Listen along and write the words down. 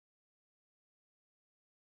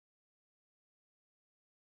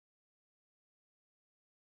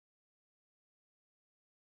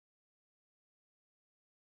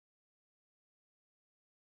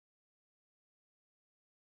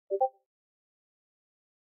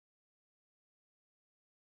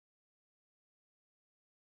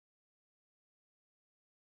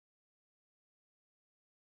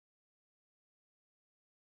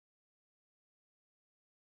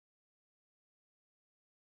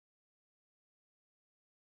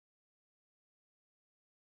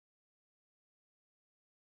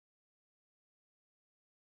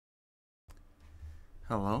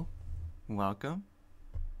Hello, welcome.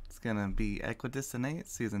 It's gonna be Equidistant 8,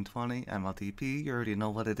 Season 20, MLTP. You already know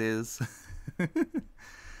what it is.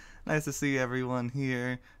 Nice to see everyone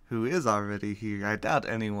here who is already here. I doubt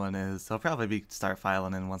anyone is. They'll probably start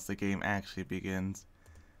filing in once the game actually begins.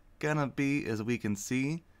 Gonna be, as we can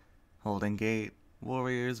see, Holdin Gate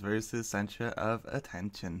Warriors versus Centra of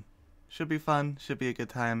Attention. Should be fun, should be a good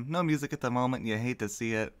time. No music at the moment, you hate to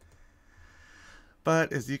see it.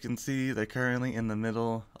 But as you can see, they're currently in the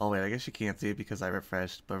middle. Oh wait, I guess you can't see it because I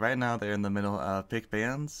refreshed. But right now they're in the middle of pick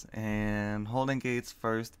bans, and Holdin Gate's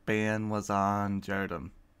first ban was on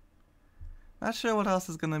Jardum. Not sure what else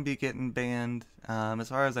is gonna be getting banned. As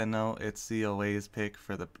far as I know, it's COA's pick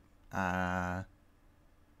for the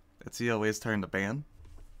it's COA's turn to ban.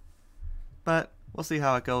 But we'll see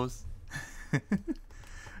how it goes.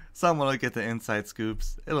 Someone will get the inside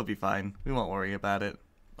scoops. It'll be fine. We won't worry about it.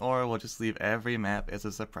 Or we'll just leave every map as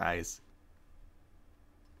a surprise.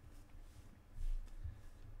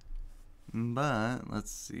 But, let's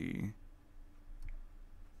see.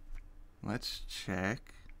 Let's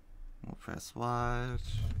check. We'll press watch.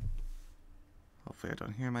 Hopefully I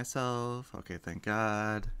don't hear myself. Okay, thank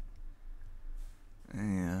God.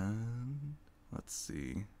 And, let's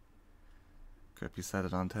see. Grippy set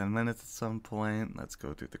it on 10 minutes at some point. Let's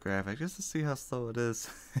go through the graphic just to see how slow it is.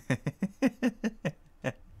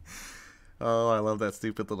 Oh, I love that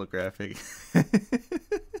stupid little graphic.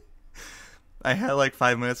 I had like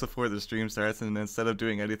 5 minutes before the stream starts, and instead of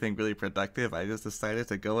doing anything really productive, I just decided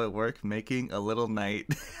to go at work making a little night.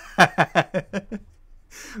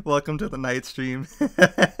 Welcome to the night stream.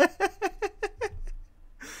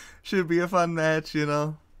 Should be a fun match, you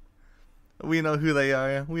know. We know who they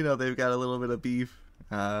are. We know they've got a little bit of beef,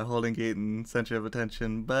 Holdin Gate and Centra of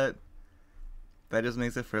Attention, but that just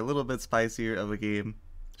makes it for a little bit spicier of a game.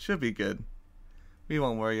 Should be good. We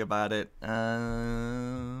won't worry about it.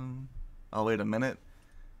 Oh, wait a minute.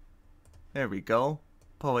 There we go.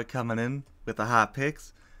 Poet coming in with the hot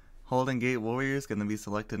picks. Holdin Gate Warriors going to be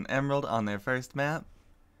selecting Emerald on their first map.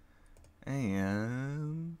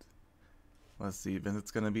 And let's see, if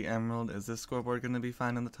it's going to be Emerald. Is this scoreboard going to be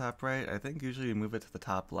fine in the top right? I think usually you move it to the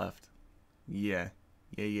top left. Yeah.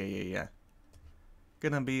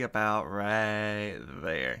 Gonna be about right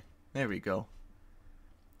there. There we go.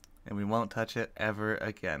 And we won't touch it ever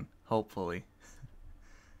again, hopefully.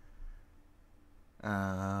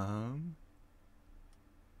 I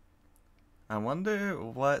wonder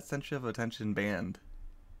what Centra of Attention banned.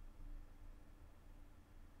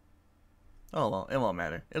 Oh well, it won't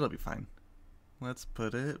matter. It'll be fine. Let's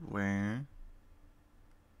put it where...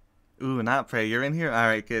 Ooh, not Prey. You're in here?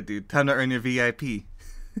 Alright, good, dude. Time to earn your VIP.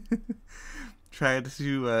 Try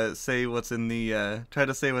to say what's in the... try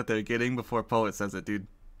to say what they're getting before Poet says it, dude.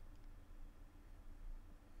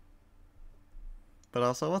 But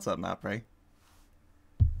also, what's up, Napre?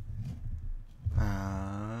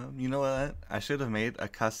 You know what? I should have made a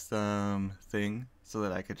custom thing so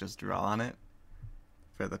that I could just draw on it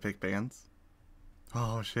for the pick bands.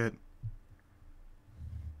 Oh, shit.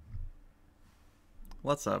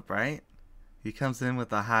 What's up, right? He comes in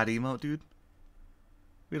with a hot emote, dude.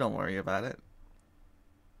 We don't worry about it.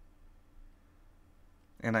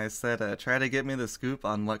 And I said, try to get me the scoop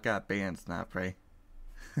on what got banned, Napre.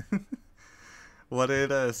 What did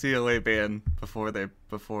COA ban before the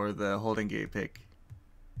Holdin Gate pick?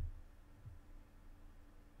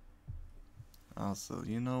 Also,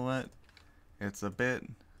 you know what? It's a bit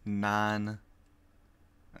what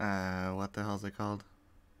the hell's it called?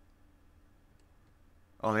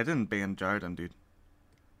 Oh, they didn't ban Jardum, dude.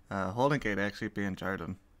 Holdin Gate actually banned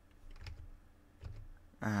Jardum.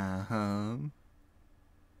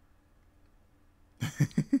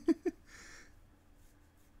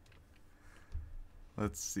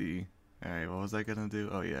 Let's see. Alright, what was I gonna do?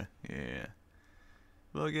 Oh, yeah.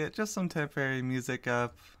 We'll get just some temporary music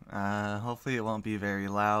up. Hopefully it won't be very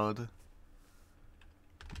loud.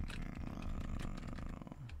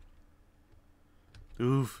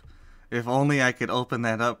 Oof. If only I could open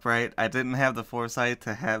that up right. I didn't have the foresight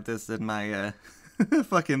to have this in my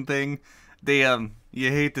fucking thing. Damn, you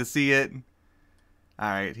hate to see it.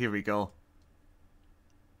 Alright, here we go.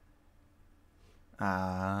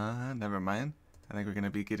 Never mind. I think we're going to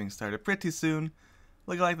be getting started pretty soon.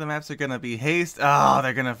 Looking like the maps are going to be haste. Oh,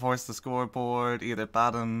 they're going to force the scoreboard either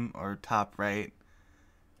bottom or top right.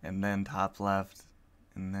 And then top left.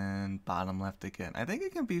 And then bottom left again. I think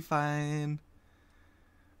it can be fine.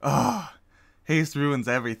 Oh, haste ruins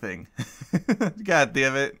everything. God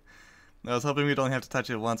damn it. I was hoping we'd only have to touch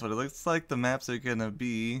it once, but it looks like the maps are going to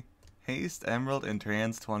be Haste, Emerald, and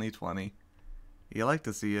Trans 2020. You like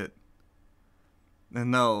to see it.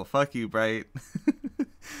 No, fuck you, Bright.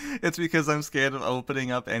 It's because I'm scared of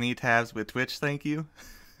opening up any tabs with Twitch, thank you.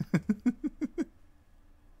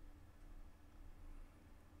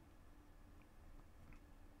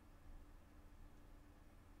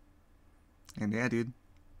 And yeah, dude.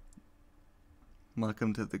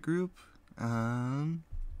 Welcome to the group.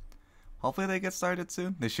 Hopefully they get started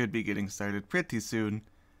soon. They should be getting started pretty soon.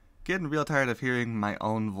 Getting real tired of hearing my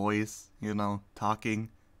own voice, you know,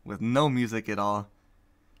 talking with no music at all.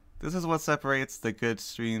 This is what separates the good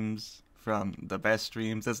streams from the best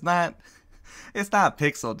streams. It's not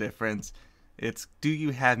pixel difference. It's, do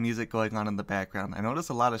you have music going on in the background? I notice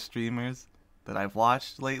a lot of streamers that I've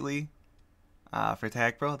watched lately for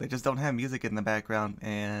Tag Bro, they just don't have music in the background,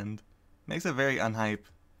 and makes it very unhype.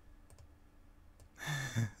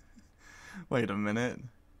 Wait a minute.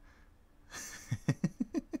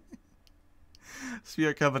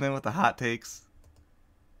 Sphere coming in with the hot takes.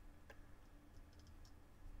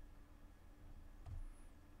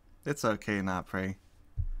 It's okay, not pray.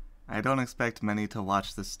 I don't expect many to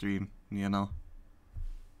watch this stream, you know.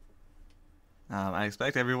 I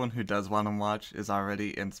expect everyone who does want to watch is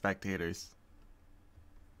already in spectators.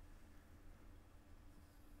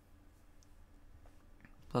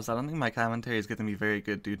 Plus, I don't think my commentary is going to be very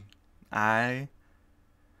good, dude. I'm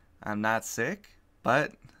not sick,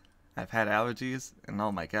 but I've had allergies, and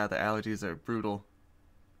oh my god, the allergies are brutal.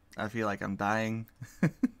 I feel like I'm dying.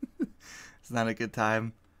 It's not a good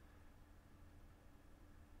time.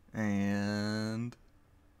 And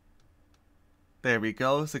there we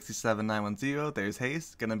go, 67910. There's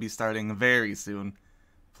Haste. Gonna be starting very soon.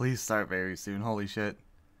 Please start very soon. Holy shit.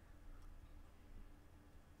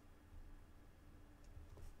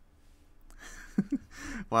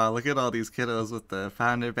 Wow, look at all these kiddos with the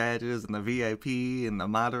founder badges and the VIP and the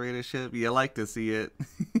moderatorship. You like to see it.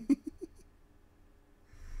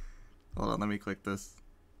 Hold on, let me click this.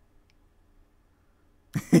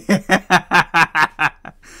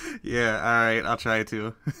 Yeah, alright, I'll try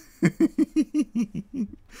to.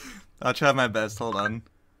 I'll try my best, hold on.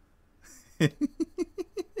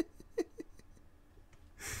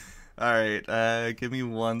 Alright, give me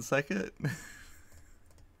 1 second.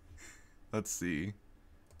 Let's see.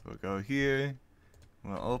 We'll go here.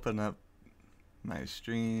 We'll open up my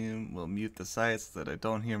stream. We'll mute the sites so that I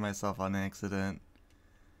don't hear myself on accident.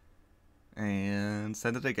 And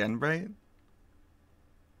send it again, Bright.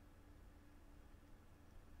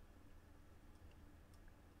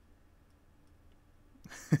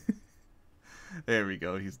 There we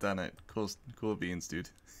go. He's done it. Cool beans, dude.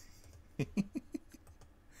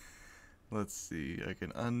 Let's see. I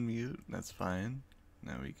can unmute. That's fine.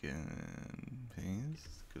 Now we can paste.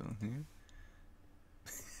 Go here.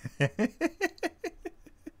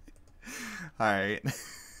 Alright.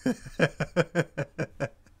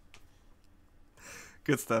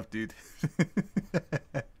 Good stuff, dude.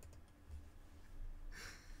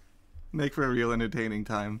 Make for a real entertaining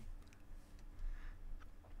time.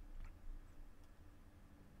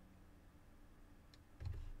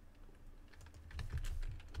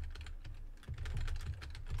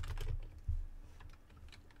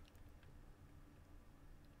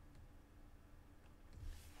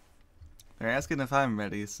 They're asking if I'm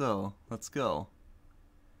ready, so let's go.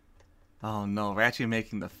 Oh no, we're actually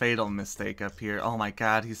making the fatal mistake up here. Oh my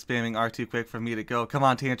god, he's spamming R2 quick for me to go. Come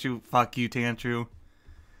on, Tantru. Fuck you, Tantru.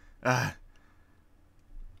 We're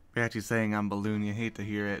actually saying I'm Balloon. You hate to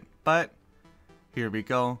hear it. But, here we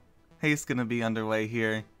go. Haste's gonna be underway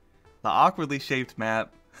here. The awkwardly shaped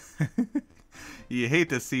map. You hate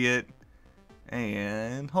to see it.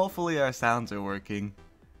 And hopefully our sounds are working.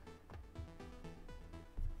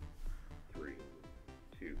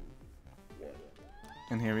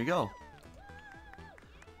 And here we go.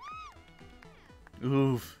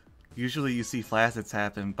 Oof. Usually you see flashets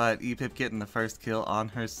happen, but Epip getting the first kill on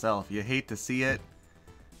herself. You hate to see it,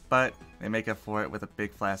 but they make up for it with a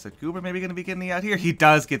big flashset. Goober maybe going to be getting the out here. He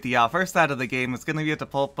does get the out. First out of the game. It's going to be at the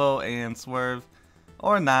Pulpo and Swerve.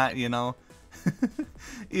 Or not, you know.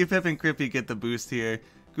 Epip and Crippy get the boost here.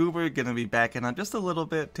 Goober going to be backing on just a little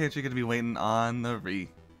bit. Tantry going to be waiting on the re.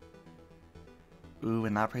 Ooh,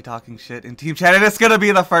 and not pray talking shit in team chat. And it's gonna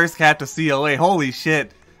be the first cat to CLA. Holy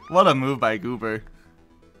shit. What a move by Goober.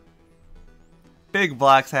 Big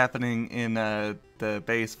blocks happening in the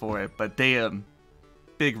base for it, but damn.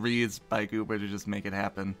 Big reads by Goober to just make it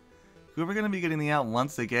happen. Goober gonna be getting the out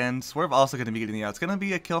once again. Swerve also gonna be getting the out. It's gonna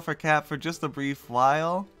be a kill for Cap for just a brief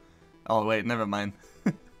while. Oh wait, never mind.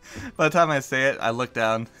 By the time I say it, I look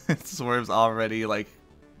down. Swerve's already like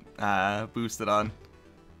boosted on.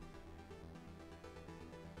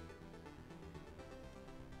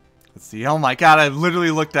 Let's see. Oh my god, I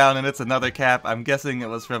literally looked down and it's another cap. I'm guessing it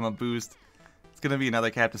was from a boost. It's gonna be another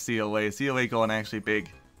cap to COA. COA going actually big.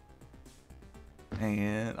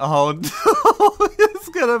 And oh no, it's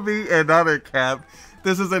gonna be another cap.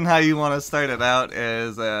 This isn't how you want to start it out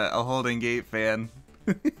as a Holdin Gate fan.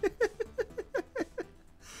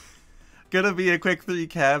 Gonna be a quick 3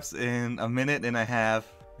 caps in a minute and a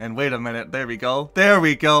half. And wait a minute, there we go. There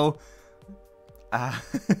we go.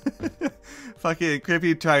 Fucking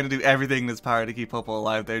Crippy trying to do everything in his power to keep Popo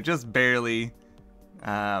alive there. Just barely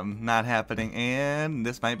not happening. And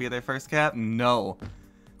this might be their first cap. No.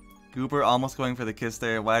 Goober almost going for the kiss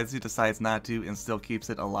there. Wisely decides not to and still keeps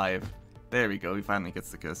it alive. There we go. He finally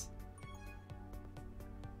gets the kiss.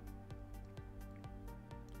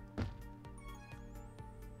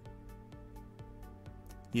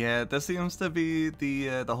 Yeah, this seems to be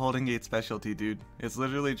the Holdin Gate specialty, dude. It's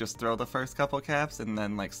literally just throw the first couple caps and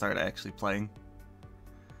then like start actually playing.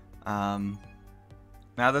 Now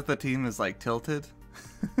that the team is like tilted,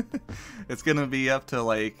 it's gonna be up to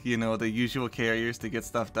like, you know, the usual carriers to get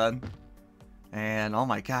stuff done. And oh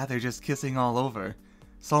my god, they're just kissing all over.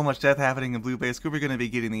 So much death happening in blue base. Cooper gonna be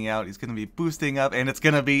getting the out. He's gonna be boosting up, and it's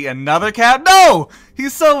gonna be another cap. No!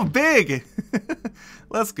 He's so big!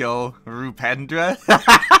 Let's go, Rupendra.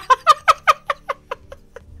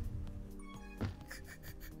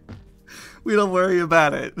 We don't worry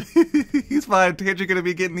about it. He's fine. Tandra gonna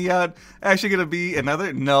be getting the out. Actually gonna be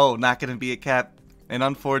another? No, not gonna be a cap. An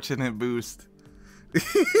unfortunate boost.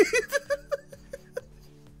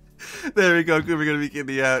 There we go. Cooper gonna be getting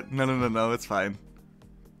the out. No, it's fine.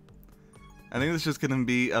 I think it's just gonna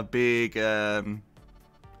be a big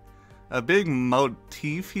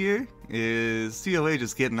motif here. Is COA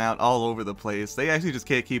just getting out all over the place. They actually just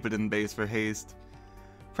can't keep it in base for haste.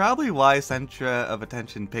 Probably why Centra of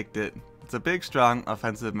Attention picked it. It's a big, strong,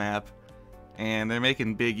 offensive map, and they're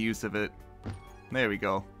making big use of it. There we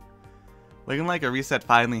go. Looking like a reset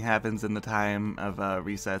finally happens in the time of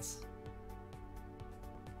resets.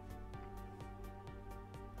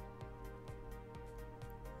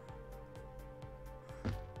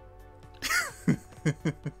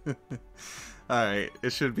 Alright,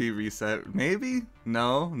 it should be reset. Maybe?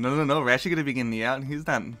 No. We're actually gonna be getting the out. He's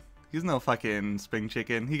no fucking spring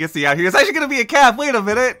chicken. He gets the out here. It's actually gonna be a cap. Wait a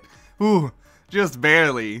minute. Ooh, just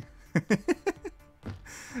barely.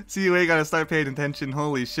 CUA gotta start paying attention.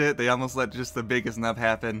 Holy shit, they almost let just the biggest nub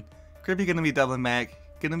happen. Crippy gonna be doubling back.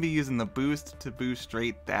 Gonna be using the boost to boost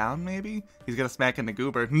straight down, maybe? He's gonna smack into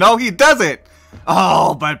Goober. No, he doesn't!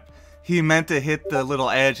 Oh, but he meant to hit the little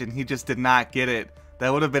edge and he just did not get it.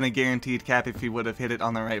 That would have been a guaranteed cap if he would have hit it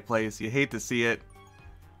on the right place. You hate to see it.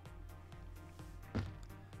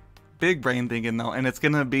 Big brain thinking though, and it's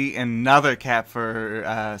gonna be another cap for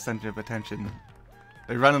Centra of Attention.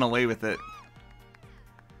 They're running away with it.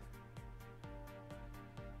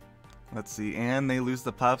 Let's see, and they lose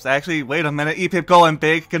the pups. Actually, wait a minute, EPIP going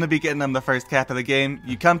big. Gonna be getting them the first cap of the game.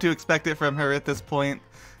 You come to expect it from her at this point.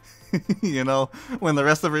 You know, when the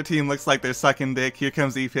rest of her team looks like they're sucking dick, here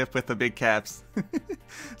comes EPIP with the big caps.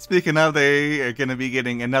 Speaking of, they are gonna be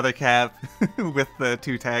getting another cap with the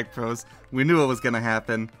 2 tag pros. We knew it was gonna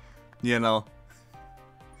happen. You know,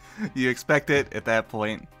 you expect it at that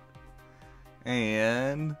point.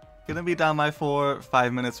 And gonna be down by 4,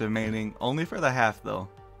 5 minutes remaining, only for the half though.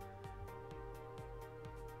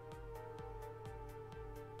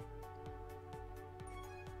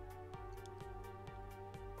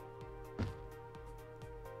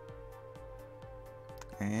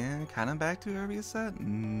 And kind of back to a reset?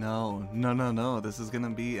 No. This is gonna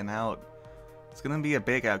be an out. It's gonna be a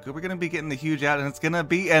big out. We're gonna be getting the huge out, and it's gonna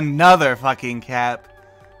be another fucking cap.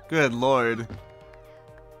 Good lord.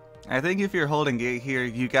 I think if you're holding gate here,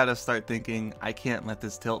 you gotta start thinking, I can't let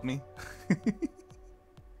this tilt me. And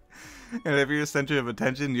if you're a center of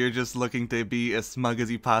attention, you're just looking to be as smug as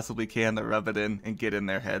you possibly can to rub it in and get in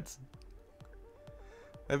their heads.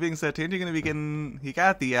 That being said, Tandra gonna be getting, he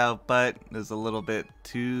got the out, but it's a little bit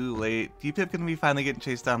too late. D-Pip gonna be finally getting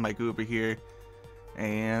chased down by Goober here.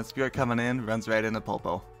 And Spirit coming in, runs right into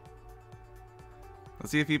Popo.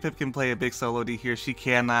 Let's see if E-Pip can play a big solo D here. She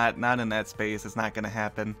cannot, not in that space, it's not gonna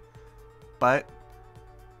happen. But,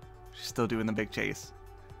 she's still doing the big chase.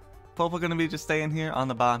 Popo gonna be just staying here on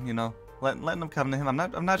the bomb, you know, letting them come to him.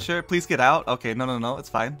 I'm not sure, please get out. Okay, no, it's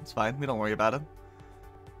fine, we don't worry about him.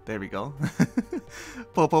 There we go.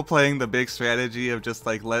 Popo playing the big strategy of just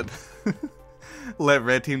like let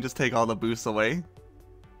red team just take all the boosts away.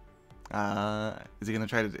 Is he gonna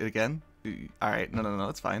try it again? Alright, no,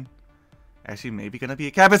 it's fine. Actually, maybe gonna be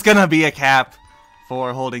a cap. It's gonna be a cap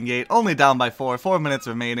for Holdin Gate. Only down by 4 minutes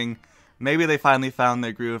remaining. Maybe they finally found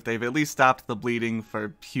their groove. They've at least stopped the bleeding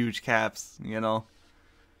for huge caps, you know.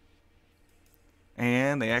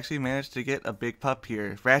 And they actually managed to get a big pup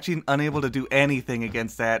here. Ratchet unable to do anything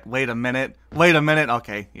against that. Wait a minute. Wait a minute.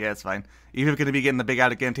 Okay, yeah, it's fine. Even going to be getting the big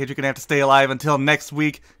out again. Tanger going to have to stay alive until next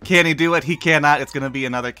week. Can he do it? He cannot. It's going to be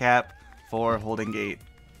another cap for Holdin Gate.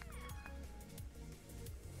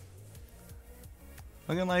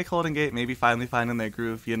 Looking like Holdin Gate maybe finally finding their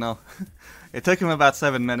groove, you know. It took him about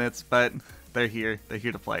 7 minutes, but they're here. They're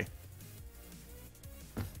here to play.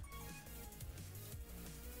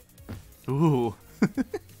 Ooh.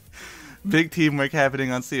 Big teamwork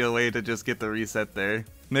happening on COA to just get the reset there.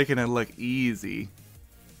 Making it look easy.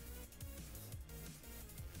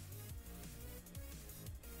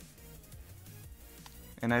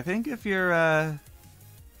 And I think if you're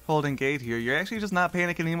Holdin Gate here, you're actually just not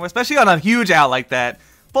panicking anymore, especially on a huge out like that.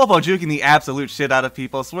 Popo juking the absolute shit out of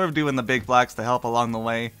people. Swerve doing the big blocks to help along the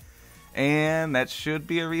way. And that should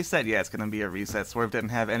be a reset. Yeah, it's going to be a reset. Swerve didn't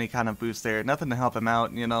have any kind of boost there. Nothing to help him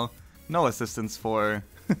out, you know. No assistance for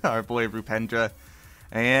our boy Rupendra.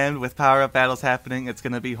 And with power-up battles happening, it's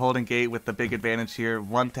going to be Holdin Gate with the big advantage here.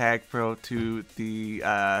 One tag pro to the,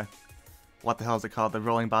 what the hell is it called? The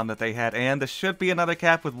rolling bomb that they had. And there should be another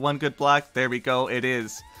cap with one good block. There we go. It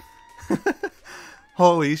is.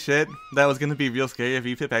 Holy shit. That was going to be real scary if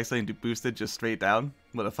EPIP accidentally boosted just straight down.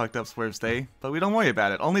 Would have fucked up Swerve's day. But we don't worry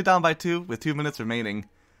about it. Only down by 2 with 2 minutes remaining.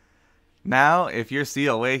 Now, if you're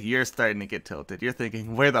COA, you're starting to get tilted. You're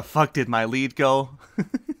thinking, where the fuck did my lead go?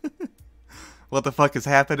 What the fuck is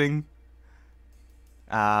happening?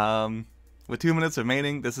 With 2 minutes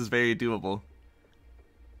remaining, this is very doable.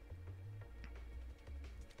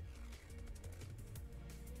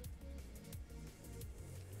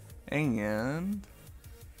 And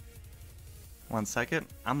 1 second,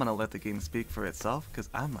 I'm gonna let the game speak for itself,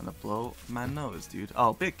 because I'm gonna blow my nose, dude.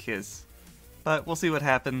 Oh, big kiss. But we'll see what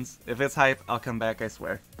happens. If it's hype, I'll come back, I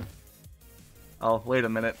swear. Oh, wait a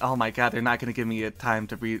minute. Oh my god, they're not gonna give me a time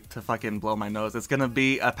to breathe, to fucking blow my nose. It's gonna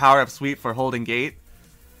be a power-up sweep for Holdin Gate.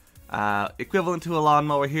 Equivalent to a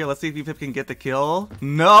lawnmower here. Let's see if EPIP can get the kill.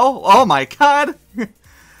 No! Oh my god!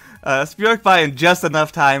 Spurk buying just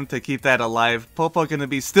enough time to keep that alive. Popo gonna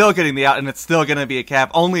be still getting the out, and it's still gonna be a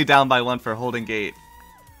cap. Only down by 1 for Holdin Gate.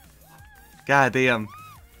 God damn.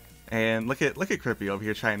 And look at Crippy over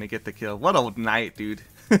here trying to get the kill. What a night, dude.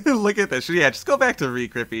 Look at this. Yeah, just go back to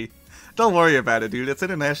Crippy. Don't worry about it, dude. It's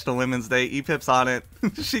International Women's Day. EPIP's on it.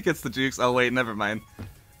 She gets the jukes. Oh, wait, never mind.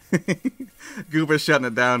 Goober's shutting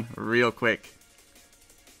it down real quick.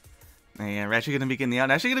 And we're actually going to be getting the out.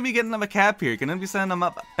 Actually going to be getting them a cap here. Going to be sending them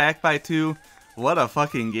up back by 2. What a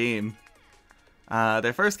fucking game.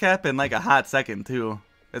 Their first cap in like a hot second, too.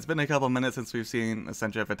 It's been a couple minutes since we've seen a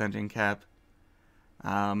Centra of Attention cap.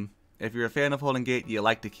 If you're a fan of Holdin Gate, you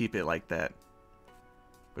like to keep it like that.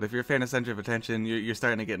 But if you're a fan of Centra of Attention, you're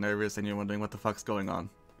starting to get nervous and you're wondering what the fuck's going on.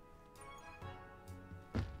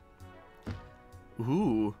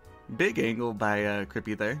 Ooh, big angle by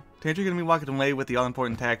Crippy there. Tanger gonna be walking away with the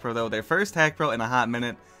all-important tag pro though. Their first tag pro in a hot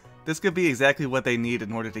minute. This could be exactly what they need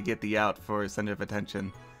in order to get the out for Centra of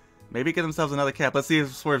Attention. Maybe get themselves another cap. Let's see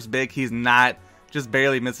if Swerve's big. He's not. Just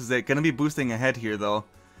barely misses it. Gonna be boosting ahead here though.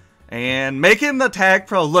 And making the tag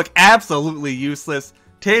pro look absolutely useless.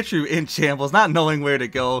 Tanger in shambles, not knowing where to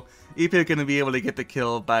go. EPIP gonna be able to get the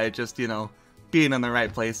kill by just, you know, being in the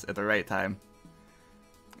right place at the right time.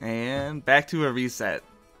 And back to a reset.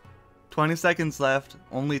 20 seconds left,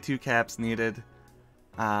 only 2 caps needed.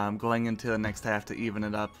 Going into the next half to even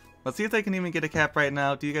it up. Let's see if they can even get a cap right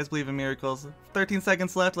now. Do you guys believe in miracles? 13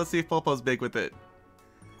 seconds left, let's see if Popo's big with it.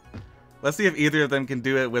 Let's see if either of them can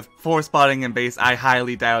do it with 4 spotting and base. I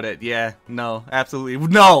highly doubt it. Yeah, no, absolutely.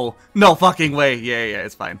 No! No fucking way! Yeah,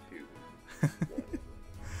 it's fine.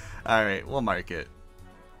 Alright, we'll mark it.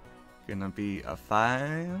 Gonna be a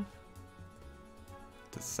 5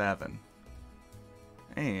 to 7.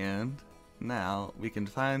 And now we can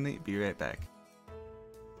finally be right back.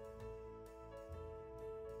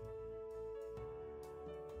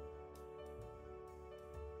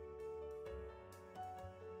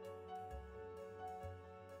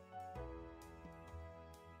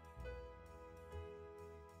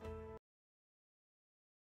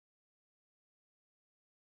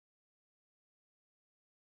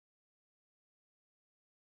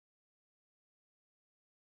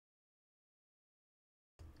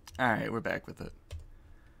 Alright, we're back with it.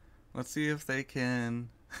 Let's see if they can...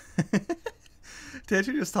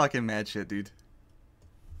 Tanger just talking mad shit, dude.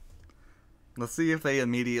 Let's see if they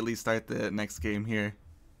immediately start the next game here.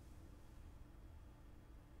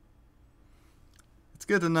 It's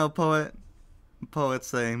good to know, Poet. Poet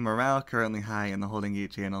saying, morale currently high in the Holdin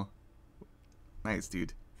Gate channel. Nice,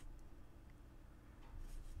 dude.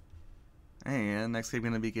 And next game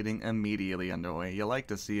going to be getting immediately underway. You like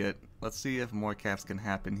to see it. Let's see if more caps can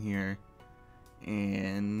happen here.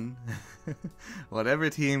 In whatever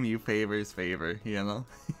team you favor, you know?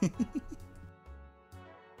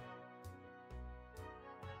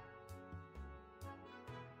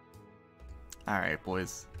 Alright,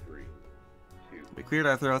 boys. 3, 2. We cleared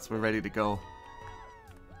our throats, we're ready to go.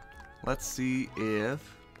 Let's see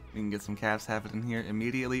if we can get some caps happening here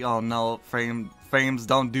immediately. Oh no, frames,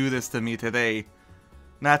 don't do this to me today.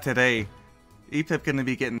 Not today. Epip gonna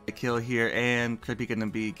be getting the kill here, and Crippy gonna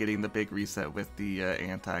be getting the big reset with the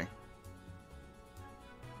anti.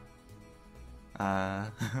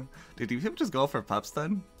 Did Epip just go for pup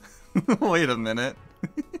stun? Wait a minute.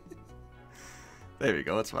 There we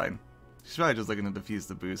go, it's fine. She's probably just looking to defuse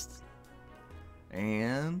the boost.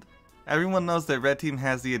 And everyone knows that red team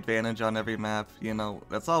has the advantage on every map. You know,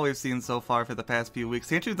 that's all we've seen so far for the past few weeks.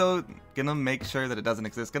 Centra, though, gonna make sure that it doesn't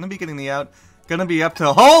exist. Gonna be getting the out. Gonna be up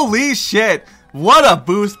to... Holy shit! What a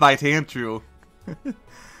boost by Tantru.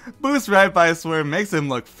 Boost right by Swerve makes him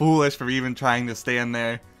look foolish for even trying to stand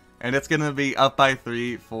there. And it's gonna be up by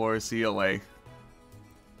 3 for COA.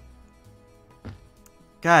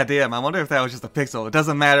 God damn, I wonder if that was just a pixel. It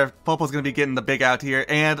doesn't matter. Popo's gonna be getting the big out here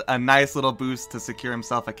and a nice little boost to secure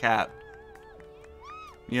himself a cap.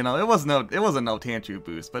 You know, it wasn't no Tantru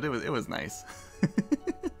boost, but it was nice.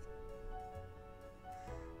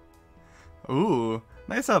 Ooh,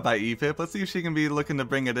 nice out by Epip. Let's see if she can be looking to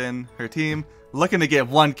bring it in. Her team looking to get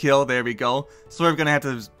 1 kill. There we go. Swerve gonna have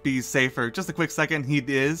to be safe for just a quick second. He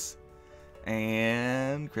is.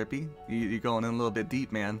 And Crippy, you're going in a little bit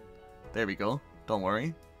deep, man. There we go. Don't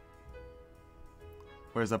worry.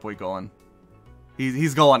 Where's that boy going?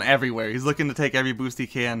 He's going everywhere. He's looking to take every boost he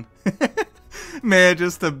can.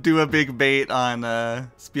 Manages to do a big bait on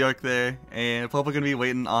Spjork there. And Popo gonna be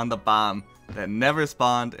waiting on the bomb that never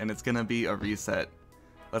spawned, and it's gonna be a reset.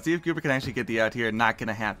 Let's see if Goober can actually get the out here. Not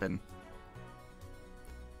gonna happen.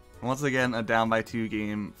 Once again, a down by 2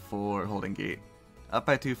 game for Holdin Gate. Up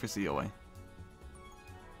by 2 for COA.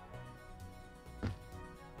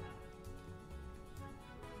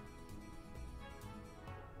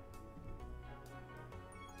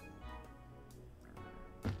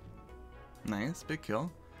 Nice, big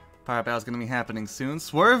kill. Power battle's gonna be happening soon.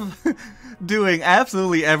 Swerve doing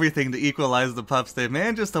absolutely everything to equalize the pups there.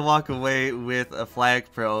 Man, just to walk away with a flag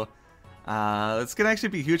pro. It's gonna actually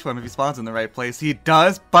be huge for him if he spawns in the right place. He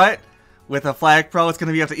does, but with a flag pro, it's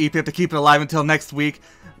gonna be up to Epip to keep it alive until next week.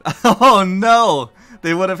 Oh no!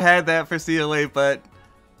 They would have had that for CLA, but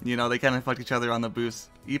you know, they kind of fucked each other on the boost.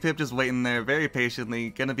 Epip just waiting there very patiently,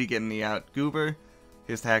 gonna be getting the out. Goober,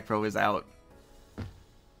 his tag pro is out.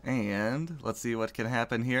 And let's see what can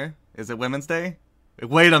happen here. Is it Women's Day?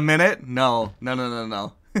 Wait a minute. No.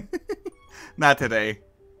 No. Not today.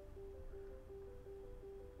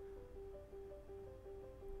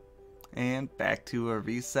 And back to a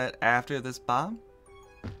reset after this bomb.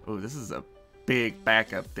 Oh, this is a big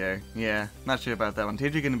backup there. Yeah, not sure about that one.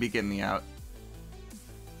 Tandry gonna be getting the out.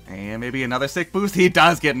 And maybe another sick boost. He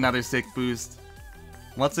does get another sick boost.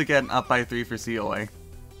 Once again, up by 3 for COA.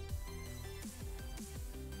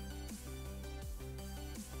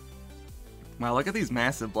 Wow, look at these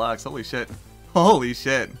massive blocks. Holy shit. Holy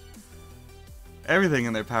shit. Everything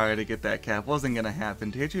in their power to get that cap wasn't gonna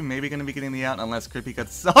happen. Tandry maybe gonna be getting the out unless Crippy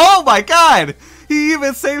gets... Oh my god! He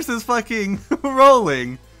even saves his fucking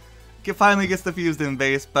rolling. Finally gets defused in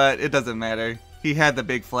base, but it doesn't matter. He had the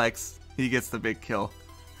big flex. He gets the big kill.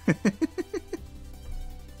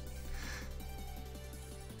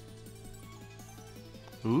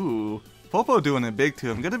 Ooh. Popo doing it big too.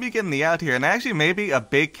 I'm gonna be getting the out here, and actually maybe a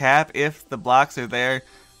big cap if the blocks are there.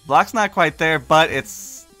 Block's not quite there, but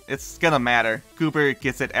it's gonna matter. Cooper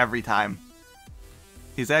gets it every time.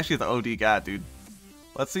 He's actually the OD god, dude.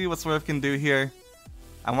 Let's see what Swerve can do here.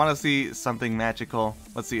 I want to see something magical.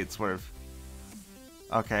 Let's see it, Swerve.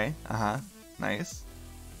 Okay, nice.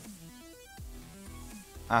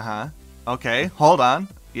 Okay, hold on.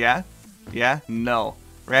 Yeah, no.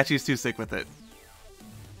 Ratchy's too sick with it.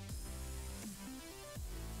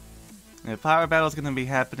 The power battle's gonna be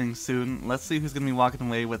happening soon. Let's see who's gonna be walking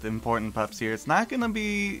away with important pups here. It's not gonna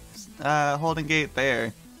be Holdin Gate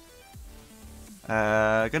there.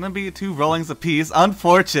 Gonna be 2 rollings apiece.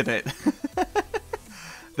 Unfortunate.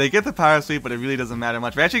 They get the power sweep, but it really doesn't matter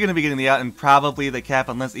much. We're actually gonna be getting the out and probably the cap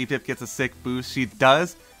unless Epip gets a sick boost. She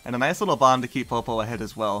does, and a nice little bomb to keep Popo ahead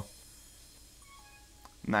as well.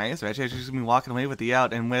 Nice. Ratchet actually just gonna be walking away with the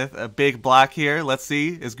out, and with a big block here. Let's see.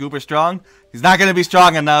 Is Goober strong? He's not gonna be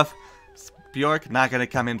strong enough. Bjork not going to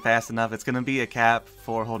come in fast enough. It's going to be a cap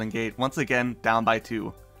for Holdin Gate. Once again, down by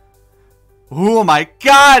 2. Oh my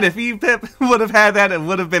god, if E-Pip would have had that, it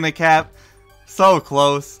would have been a cap. So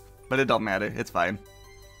close, but it don't matter. It's fine.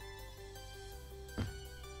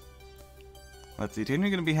 Let's see, Tanner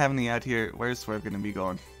gonna be having the out here. Where's Swerve gonna be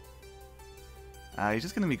going? He's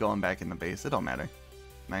just gonna be going back in the base. It don't matter.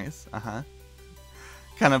 Nice,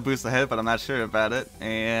 Kind of boosts ahead, but I'm not sure about it.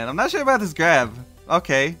 And I'm not sure about this grab.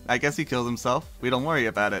 Okay, I guess he killed himself. We don't worry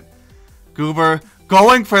about it. Goober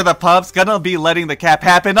going for the pups, gonna be letting the cap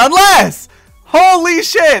happen unless! Holy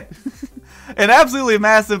shit! An absolutely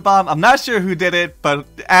massive bomb. I'm not sure who did it, but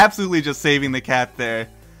absolutely just saving the cap there.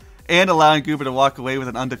 And allowing Goober to walk away with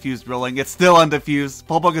an undefused rolling. It's still undefused.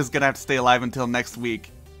 Polpoke is gonna have to stay alive until next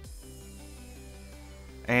week.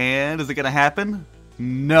 And is it gonna happen?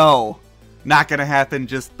 No. Not gonna happen,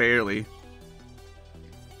 just barely.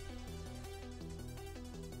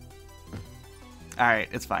 Alright,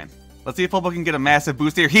 it's fine. Let's see if Polpoke can get a massive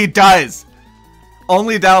boost here. He does!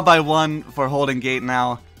 Only down by 1 for Holdin Gate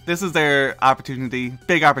now. This is their opportunity.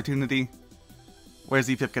 Big opportunity. Where's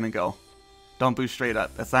E-Pip gonna go? Don't boost straight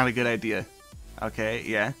up. That's not a good idea. Okay,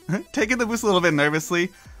 yeah. Taking the boost a little bit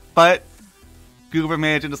nervously, but Goober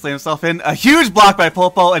managing to slam himself in. A huge block by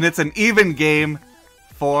Polpo, and it's an even game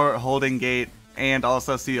for Holdin Gate and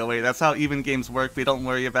also COA. That's how even games work. We don't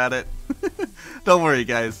worry about it. Don't worry,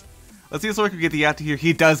 guys. Let's see if Swerve can get the out to here.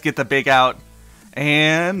 He does get the big out.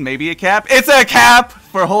 And maybe a cap. It's a cap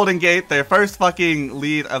for Holdin Gate. Their first fucking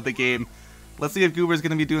lead of the game. Let's see if Goober's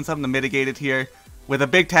going to be doing something to mitigate it here. With a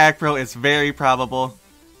big tag pro, it's very probable.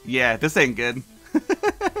 Yeah, this ain't good.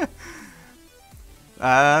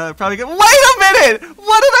 Probably good. Wait a minute!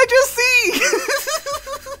 What did I just see?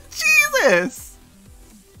 Jesus!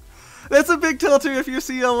 That's a big tilter if you're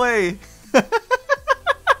COA.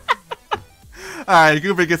 Alright,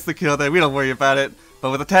 Goober gets the kill there. We don't worry about it.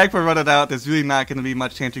 But with the tag pro running out, there's really not going to be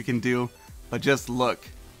much chance you can do. But just look.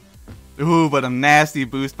 Ooh, but a nasty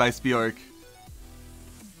boost by Spjork.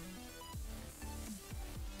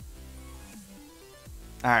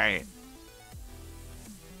 Alright.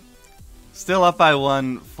 Still up by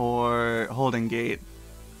 1 for Holdin Gate.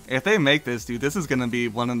 If they make this, dude, this is going to be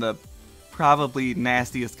one of the probably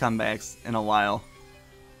nastiest comebacks in a while.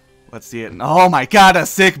 Let's see it. Oh my god, a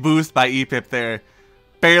sick boost by E-Pip there.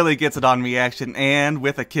 Barely gets it on reaction, and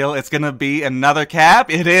with a kill, it's going to be another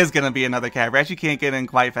cap. It is going to be another cap. We actually can't get in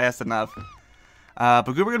quite fast enough. But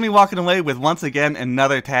Goober going to be walking away with, once again,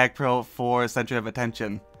 another tag pro for Center of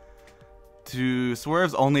Attention. To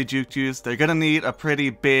Swerve's only Juke Juice, they're going to need a pretty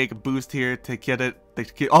big boost here to get it.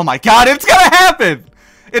 Oh my god, it's going to happen!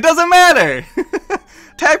 It doesn't matter!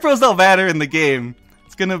 Tag pros don't matter in the game.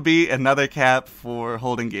 It's going to be another cap for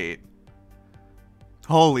Holdin Gate.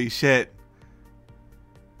 Holy shit.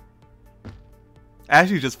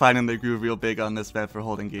 Actually just finding their groove real big on this map for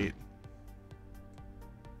Holdin Gate.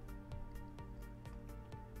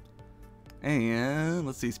 And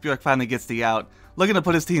let's see, Spjork finally gets the out. Looking to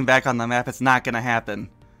put his team back on the map, it's not going to happen.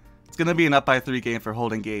 It's going to be an up by 3 game for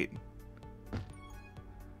Holdin Gate.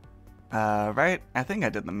 Right? I think I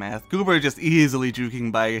did the math. Goober just easily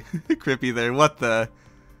juking by Crippy there. What the?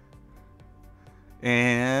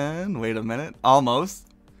 And wait a minute. Almost.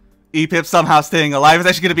 E-Pip somehow staying alive. It's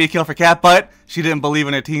actually going to be a kill for Cap, but she didn't believe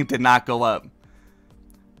in her team, did not go up.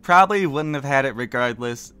 Probably wouldn't have had it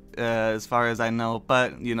regardless, as far as I know,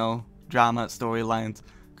 but, you know, drama, storylines.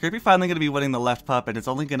 Creepy finally going to be winning the left pup, and it's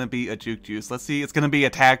only going to be a Juke Juice. Let's see, it's going to be a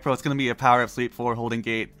tag pro, it's going to be a power up sweep for Holdin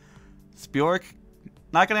Gate. Spjork,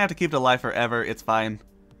 not going to have to keep it alive forever, it's fine.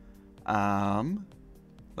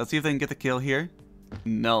 Let's see if they can get the kill here.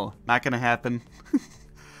 No, not going to happen.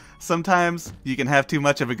 Sometimes you can have too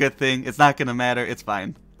much of a good thing. It's not going to matter. It's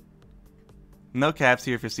fine. No caps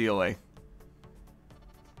here for COA.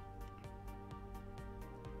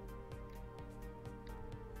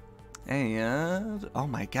 And oh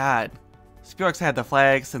my god. Spjork's had the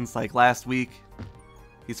flag since like last week.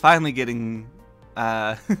 He's finally getting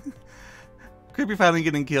Creepy finally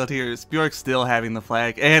getting killed here. Spjork's still having the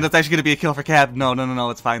flag. And it's actually going to be a kill for Cap.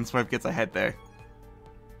 No, it's fine. Swerve gets ahead there.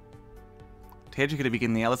 Tandra could be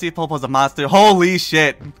getting the out. Let's see if Polpo's a monster. Holy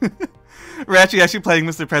shit! We're actually playing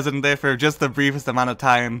Mr. President there for just the briefest amount of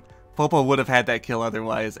time. Polpo would have had that kill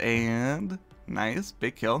otherwise. And nice,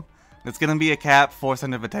 big kill. It's gonna be a cap for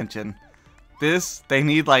Center of Attention. This, they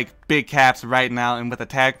need like big caps right now, and with a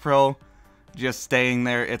tag pro just staying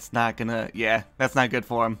there, it's not gonna, yeah, that's not good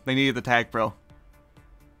for them. They need the tag pro.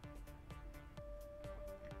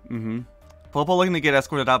 Polpo looking to get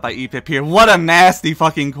escorted out by E-Pip here. What a nasty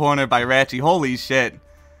fucking corner by Ratchy. Holy shit.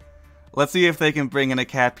 Let's see if they can bring in a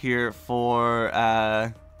cap here for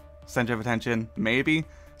Center of Attention. Maybe.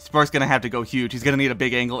 Spjork's going to have to go huge. He's going to need a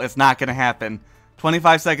big angle. It's not going to happen.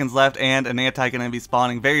 25 seconds left, and an anti gonna be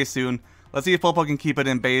spawning very soon. Let's see if Popo can keep it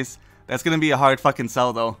in base. That's gonna be a hard fucking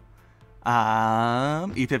sell though.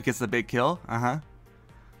 E-Pip gets the big kill.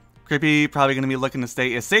 Creepy probably gonna be looking to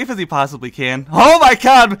stay as safe as he possibly can. Oh my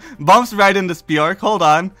god! Bumps right into Spjork. Hold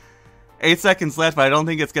on. 8 seconds left, but I don't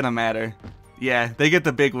think it's gonna matter. Yeah, they get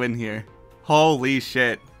the big win here. Holy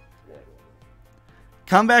shit.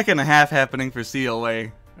 Comeback and a half happening for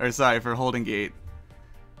COA. Or sorry, for Holdin Gate.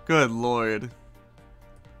 Good lord.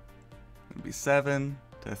 It'll be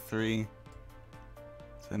 7-3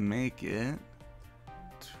 to make it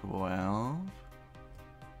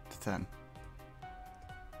 12-10.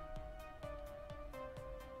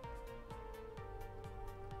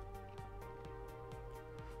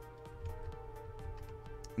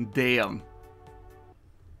 Damn.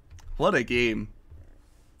 What a game.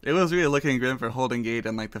 It was really looking grim for Holdin Gate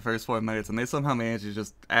in like the first 4 minutes, and they somehow managed to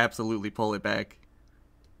just absolutely pull it back.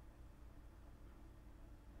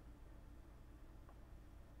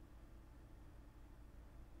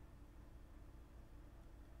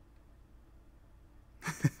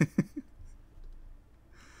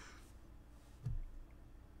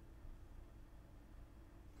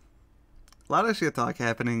 A lot of shit talk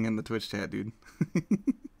happening in the Twitch chat, dude.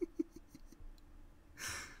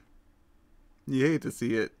 You hate to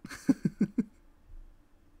see it.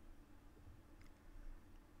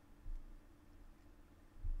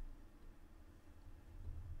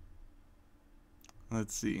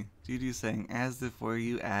 Let's see. Juju saying, as if were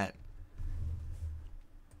you at.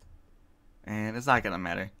 And it's not gonna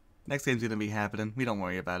matter. Next game's gonna be happening. We don't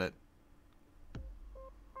worry about it.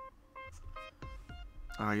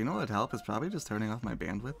 You know what would help is probably just turning off my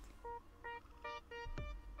bandwidth.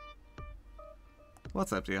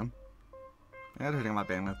 What's up, Jam? Yeah, turning off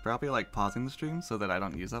my bandwidth. Probably like pausing the stream so that I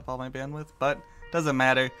don't use up all my bandwidth, but doesn't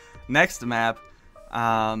matter. Next map,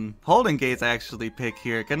 Holdin Gates I actually pick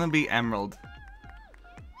here. Gonna be Emerald.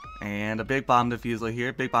 And a big bomb diffuser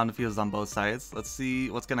here. Big bomb diffusers on both sides. Let's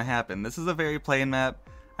see what's gonna happen. This is a very plain map.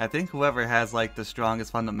 I think whoever has like the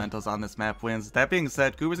strongest fundamentals on this map wins. That being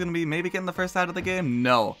said, Goober's gonna be maybe getting the first out of the game?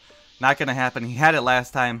 No. Not gonna happen. He had it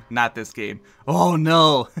last time, not this game. Oh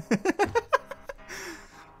no!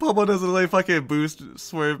 Popo doesn't really fucking boost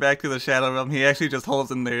swerve back to the Shadow Realm. He actually just holds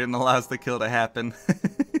in there and allows the kill to happen.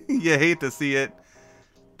 You hate to see it.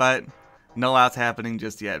 But no outs happening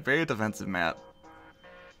just yet. Very defensive map.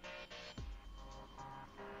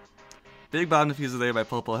 Big bomb diffuser there by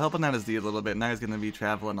Popo, helping out his D a little bit. Now he's going to be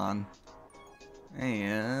traveling on.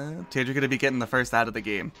 And Tandra going to be getting the first out of the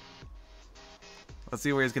game. Let's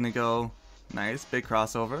see where he's going to go. Nice, big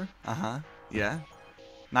crossover. Yeah.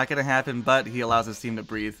 Not going to happen, but he allows his team to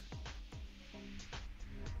breathe.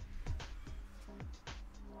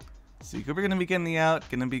 See, Cooper going to be getting the out.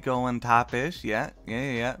 Going to be going top-ish. Yeah.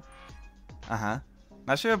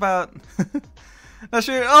 Not sure about... Not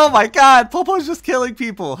sure. Oh my god, Popo's just killing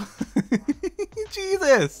people.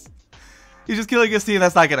 Jesus. He's just killing his team.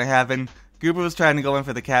 That's not going to happen. Goober was trying to go in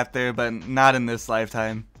for the cap there, but not in this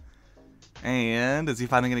lifetime. And is he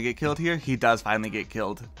finally going to get killed here? He does finally get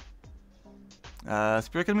killed.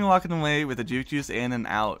 Spirit going to be walking away with a juke juice and an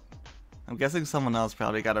out. I'm guessing someone else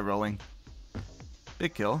probably got it rolling.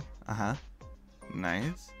 Big kill.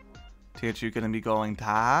 Nice. Tier 2 going to be going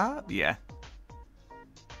top. Yeah.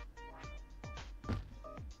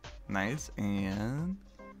 Nice, and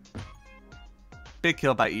big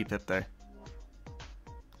kill by E-Pip there.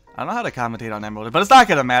 I don't know how to commentate on Emerald, but it's not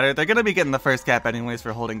gonna matter. They're gonna be getting the first cap anyways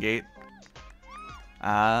for Holdin Gate.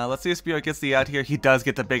 Let's see if Spjork gets the out here. He does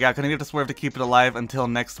get the big out. Gonna need to swerve to keep it alive until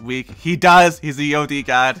next week. He does. He's a OD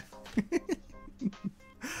god.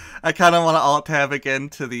 I kind of want to alt tab again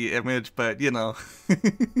to the image, but you know,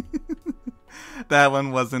 that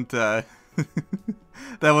one wasn't.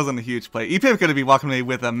 That wasn't a huge play. E-Pip going to be walking away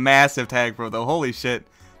with a massive tag throw though. Holy shit.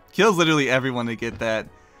 Kills literally everyone to get that.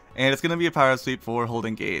 And it's going to be a power sweep for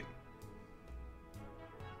Holdin Gate.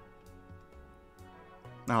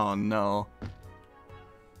 Oh no.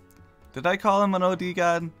 Did I call him an OD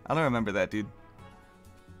god? I don't remember that, dude.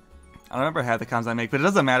 I don't remember half the comms I make, but it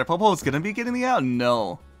doesn't matter. Popo is going to be getting the out?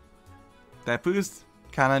 No. That boost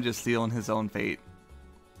kind of just sealing his own fate.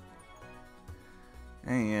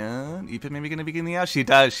 And E-Pip maybe going to be getting the out. She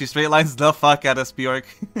does. She straight lines the fuck out of Spjork.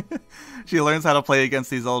 She learns how to play against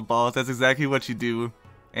these old balls. That's exactly what you do.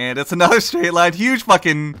 And it's another straight line. Huge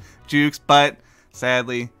fucking jukes, but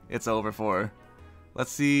sadly, it's over for her.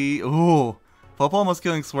 Let's see. Ooh. Popo almost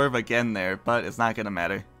killing Swerve again there, but it's not going to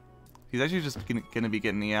matter. He's actually just going to be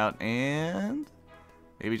getting the out. And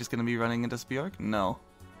maybe just going to be running into Spjork? No.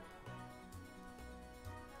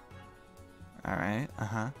 Alright.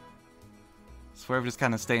 Swerve just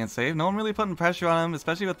kind of staying safe. No one really putting pressure on him,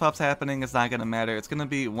 especially with pups happening. It's not going to matter. It's going to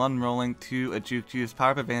be 1 rolling, 2 a juke juice.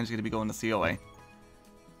 Power up advantage is going to be going to COA.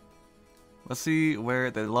 Let's see where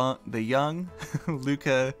the young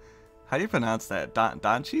Luca, how do you pronounce that?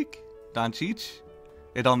 Doncic?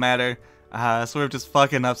 It don't matter. Swerve just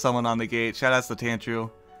fucking up someone on the gate. Shoutouts to Tantru.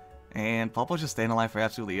 And Popo's just staying alive for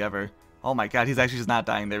absolutely ever. Oh my god, he's actually just not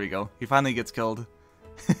dying. There we go. He finally gets killed.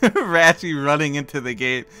 Ratchy running into the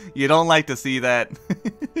gate. You don't like to see that.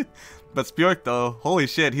 But Spjork though, holy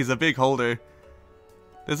shit, he's a big holder.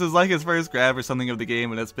 This is like his first grab or something of the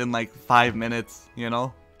game and it's been like 5 minutes, you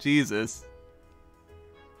know? Jesus.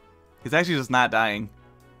 He's actually just not dying.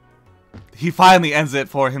 He finally ends it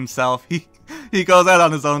for himself. He goes out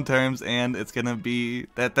on his own terms and it's gonna be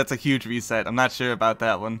that's a huge reset. I'm not sure about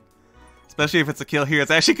that one. Especially if it's a kill here,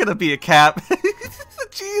 it's actually gonna be a cap.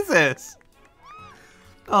 Jesus.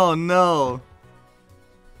 Oh no.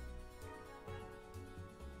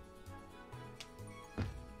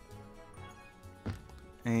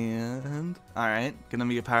 And alright, gonna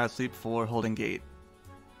be a power sweep for Holdin gate.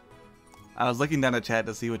 I was looking down the chat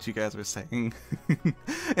to see what you guys were saying.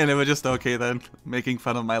 And it was just okay then, making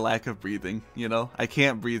fun of my lack of breathing, you know? I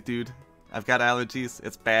can't breathe, dude. I've got allergies,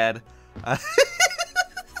 it's bad.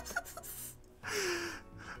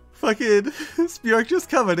 Fucking Spjork just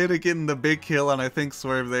coming in and getting the big kill on I think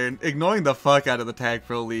Swerve there, ignoring the fuck out of the tag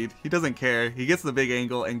pro lead. He doesn't care. He gets the big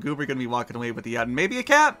angle and Goober gonna be walking away with the out. Maybe a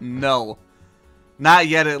cap? No. Not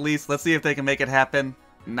yet at least. Let's see if they can make it happen.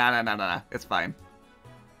 Nah. It's fine.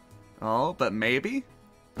 Oh, but maybe?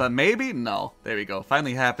 But maybe? No. There we go.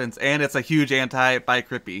 Finally happens. And it's a huge anti by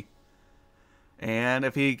Crippy. And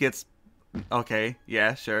if he gets... Okay.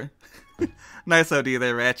 Yeah, sure. Nice OD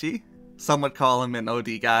there, Ratchy. Some would call him an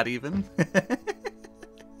OD god even.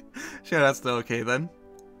 Sure, that's still okay then.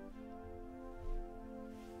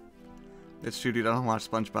 It's true, dude. I don't watch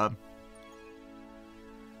SpongeBob.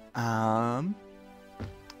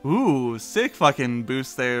 Ooh, sick fucking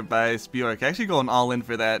boost there by Spjork. Actually going all in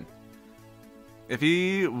for that. If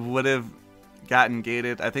he would have gotten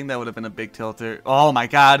gated, I think that would have been a big tilter. Oh my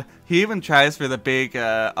god. He even tries for the big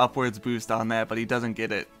upwards boost on that, but he doesn't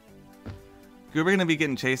get it. Goober gonna be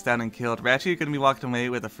getting chased down and killed. Ratchet gonna be walking away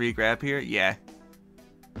with a free grab here? Yeah.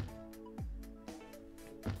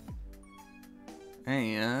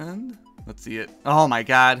 And let's see it. Oh my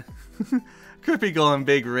god. Crippy going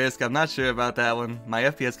big risk. I'm not sure about that one. My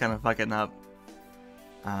FPS kind of fucking up.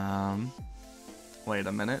 Wait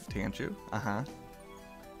a minute. Tantru.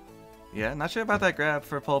 Yeah, not sure about that grab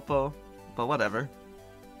for Popo, but whatever.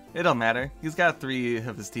 It don't matter. He's got 3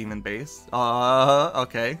 of his team in base.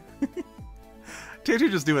 Okay.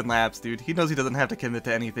 Tantru just doing laps, dude. He knows he doesn't have to commit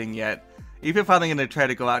to anything yet. Even finally gonna try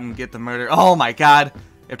to go out and get the murder. Oh my god!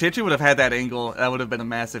 If Tantru would have had that angle, that would have been a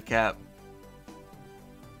massive cap.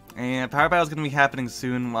 And Power Battle is going to be happening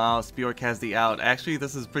soon while Spjork has the out. Actually,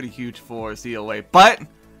 this is pretty huge for COA. But,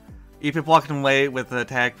 Epip walking away with the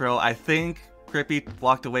tag pro. I think Crippy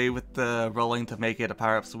walked away with the rolling to make it a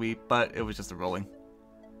power up sweep, but it was just a rolling.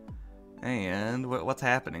 And what's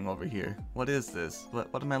happening over here? What is this?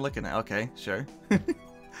 What am I looking at? Okay, sure.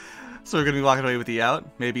 So we're going to be walking away with the out.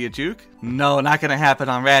 Maybe a juke? No, not going to happen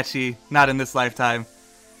on Ratchy. Not in this lifetime.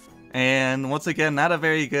 And once again, not a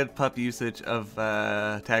very good pup usage of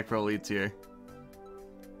tag pro leads here.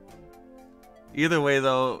 Either way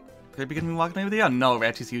though, could be gonna be walking away with the out? No,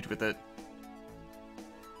 Ratchy's huge with it.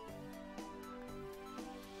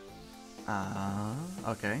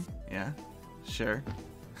 Okay, yeah, sure.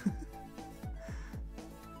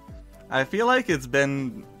 I feel like it's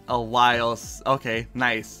been a while. Okay,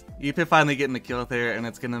 nice. Epip finally getting the kill there, and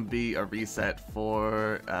it's gonna be a reset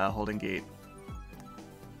for Holdin gate.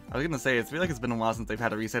 I was gonna say, I feel like it's been a while since they've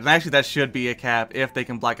had a reset, and actually that should be a cap if they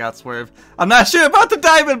can block out Swerve. I'm not sure about the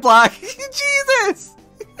diamond block! Jesus!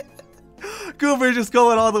 Goober just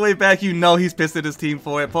going all the way back, you know he's pissed at his team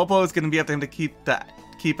for it. Popo is gonna be up to him to keep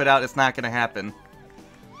it out, it's not gonna happen.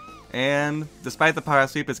 And despite the power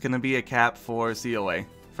sweep, it's gonna be a cap for COA.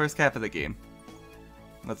 First cap of the game.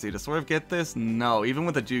 Let's see, does Swerve get this? No, even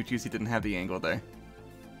with the juke juice, he didn't have the angle there.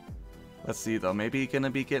 Let's see though, maybe he's gonna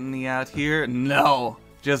be getting the out here? No!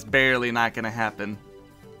 Just barely not gonna happen.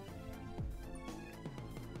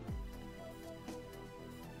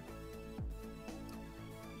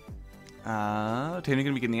 Tanner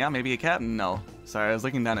gonna be getting out? Maybe a cap? No. Sorry, I was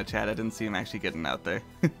looking down at chat. I didn't see him actually getting out there.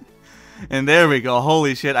 And there we go.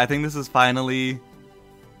 Holy shit. I think this is finally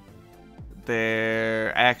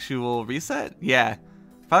their actual reset? Yeah.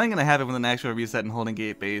 Finally gonna have it with an actual reset and Holdin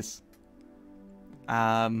gate base.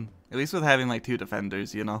 At least with having like 2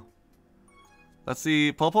 defenders, you know. Let's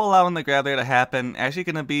see, Popo allowing the grab there to happen. Actually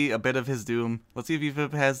gonna be a bit of his doom. Let's see if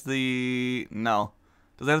Evip has the... No.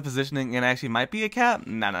 Does that have the positioning and actually might be a cap?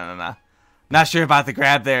 No. Not sure about the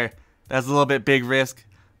grab there. That's a little bit big risk.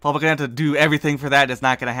 Popo gonna have to do everything for that. It's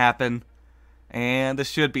not gonna happen. And this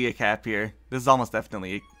should be a cap here. This is almost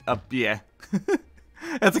definitely a... yeah.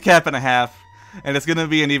 That's a cap and a half. And it's gonna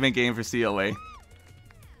be an even game for COA.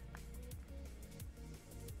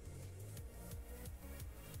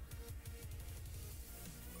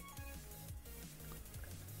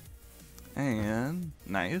 And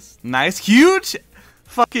nice, huge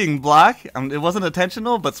fucking block. It wasn't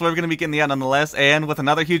intentional, but Swerve gonna be getting the out nonetheless. And with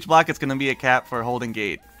another huge block, it's gonna be a cap for Holdin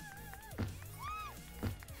gate.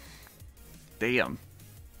 Damn.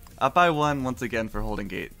 Up by 1 once again for Holdin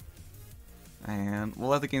gate. And we'll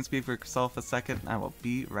let the game speak for itself a second. I will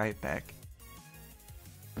be right back.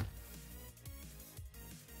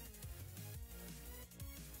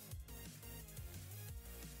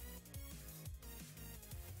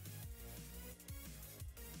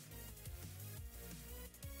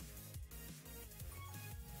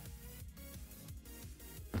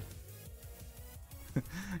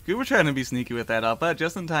 We're trying to be sneaky with that up, but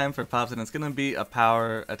just in time for Pops, and it's going to be a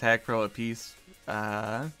power attack pro apiece.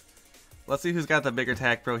 Let's see who's got the bigger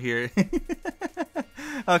attack pro here.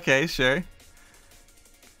 Okay, sure.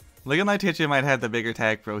 Looking like Ticha might have the bigger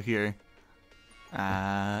tag pro here.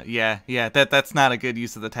 Yeah, that's not a good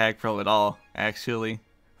use of the tag pro at all, actually.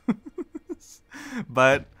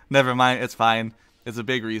 But never mind, it's fine. It's a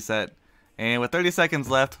big reset. And with 30 seconds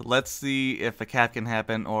left, let's see if a cap can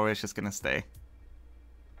happen or it's just going to stay.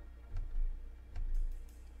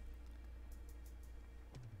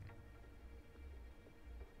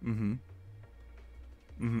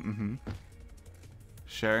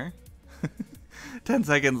 Sure. 10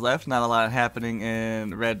 seconds left, not a lot happening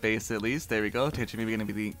in red base at least. There we go. Ticha maybe going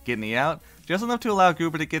to be getting the out. Just enough to allow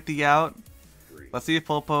Goober to get the out. Let's see if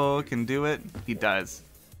Popo can do it. He does.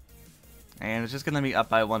 And it's just going to be up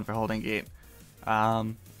by 1 for Holdin gate.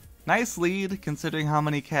 Nice lead considering how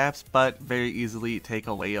many caps, but very easily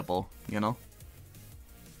take-awayable, you know?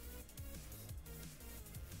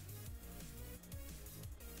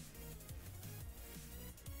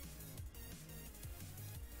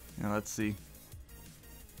 Now let's see.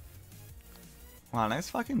 Wow,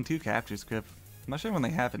 nice fucking 2 capture script. I'm not sure when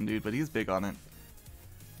they happen, dude, but he's big on it.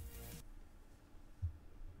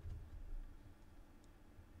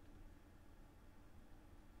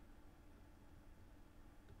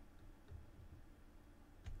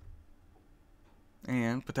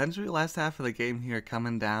 And potentially last half of the game here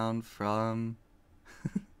coming down from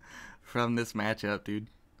from this matchup, dude.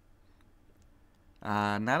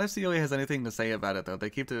 Not if COA has anything to say about it though. They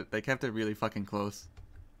kept it really fucking close.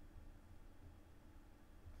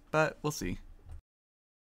 But we'll see.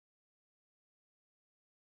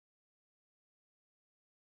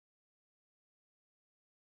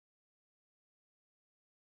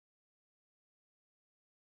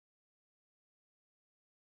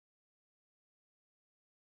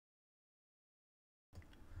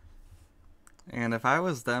 And if I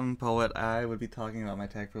was them, Poet, I would be talking about my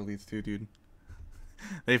tag pro leads too, dude.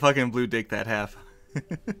 They fucking blue dick that half.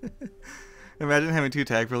 Imagine having 2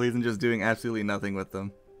 tag pro leads and just doing absolutely nothing with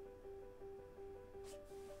them.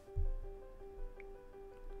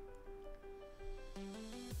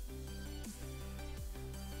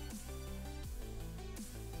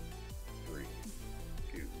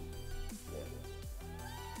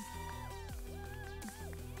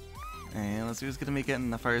 And let's see who's gonna be getting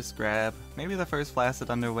the first grab. Maybe the first flaccid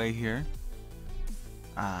underway here.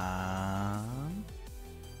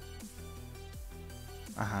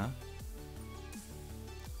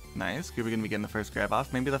 Nice. We're gonna be getting the first grab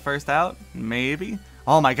off. Maybe the first out? Maybe.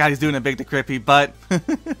 Oh my god, he's doing a big to Crippy, but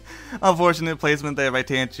unfortunate placement there by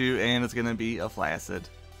Tanchu, and it's gonna be a flaccid.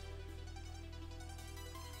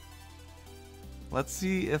 Let's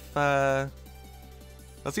see if the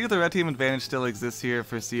red team advantage still exists here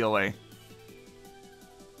for COA.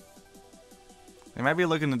 They might be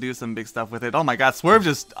looking to do some big stuff with it. Oh my god, Swerve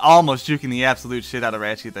just almost juking the absolute shit out of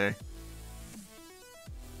Ratchy there.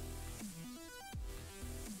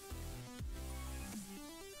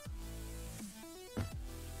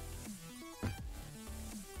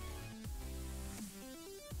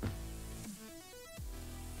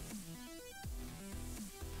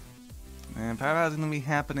 And Power is going to be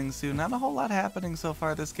happening soon. Not a whole lot happening so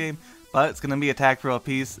far this game, but it's going to be attack pro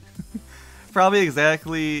apiece. Probably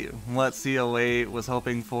exactly what COA was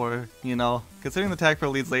hoping for, you know. Considering the attack pro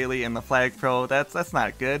leads lately and the flag pro, that's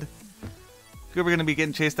not good. We're going to be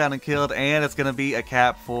getting chased down and killed, and it's going to be a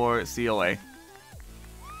cap for COA.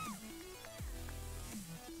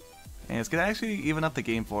 And it's gonna actually even up the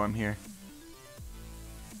game for him here.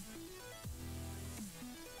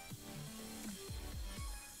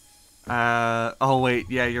 Oh wait,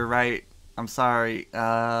 yeah, you're right. I'm sorry.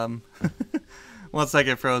 1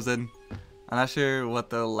 second, Frozen. I'm not sure what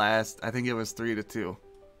the last, I think it was 3-2.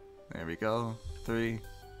 There we go. 3-2.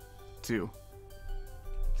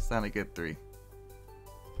 It's not a good 3.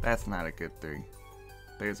 That's not a good 3.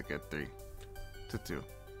 There's a good 3-2.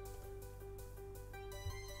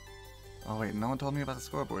 Oh wait, no one told me about the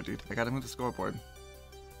scoreboard, dude. I gotta move the scoreboard.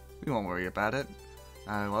 We won't worry about it.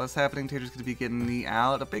 While this is happening, Tater's gonna be getting me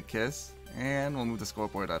out a big kiss. And we'll move the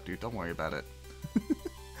scoreboard up, dude. Don't worry about it.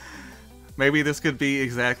 Maybe this could be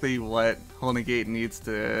exactly what Holdin Gate needs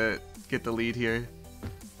to get the lead here.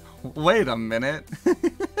 Wait a minute.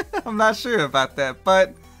 I'm not sure about that,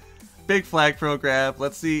 but big flag pro grab.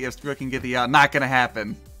 Let's see if Screw can get the out. Not gonna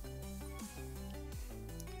happen.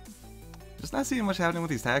 Just not seeing much happening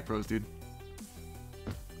with these tag pros, dude.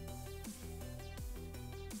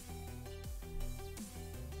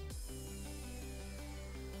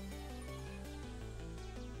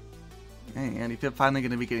 Hey, and he's finally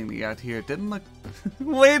gonna be getting the out here. Didn't look.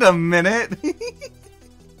 Wait a minute.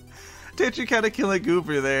 Did you kind of kill a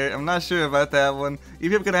goober there? I'm not sure about that one.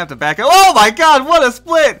 You're gonna have to back up. Oh my god, what a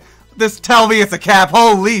split! Just tell me it's a cap.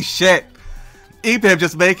 Holy shit! Epip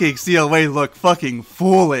just making COA look fucking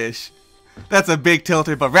foolish. That's a big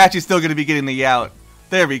tilter, but Ratchet's still gonna be getting the out.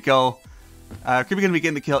 There we go. Creepy gonna be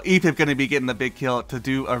getting the kill. Epip gonna be getting the big kill to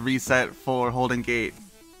do a reset for Holdin Gate.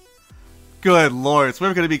 Good lord, so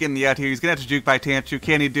we're gonna be getting the out here. He's gonna have to juke by Tantru.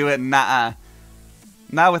 Can he do it? Nah.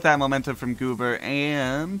 Not with that momentum from Goober,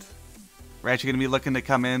 and Ratchet gonna be looking to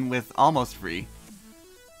come in with almost free.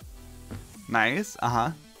 Nice.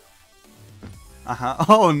 Oh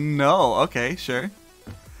no. Okay, sure.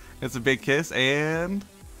 It's a big kiss, and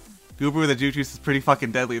Goober with a juke juice is pretty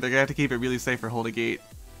fucking deadly. They're gonna have to keep it really safe for Holdin Gate.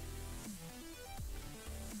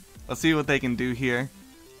 Let's see what they can do here.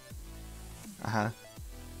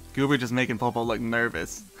 Goober just making Popo look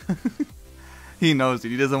nervous. He knows,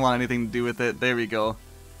 dude. He doesn't want anything to do with it. There we go.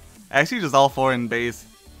 Actually, just all 4 in base.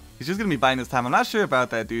 He's just gonna be buying his time. I'm not sure about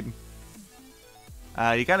that, dude.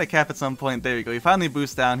 You gotta cap at some point. There you go. He finally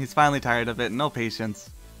boosts down. He's finally tired of it. No patience.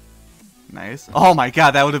 Nice. Oh my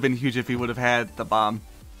god, that would have been huge if he would have had the bomb.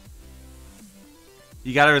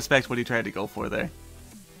 You gotta respect what he tried to go for there.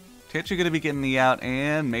 Tantru gonna be getting the out,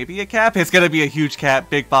 and maybe a cap. It's gonna be a huge cap.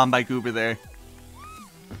 Big bomb by Goober there.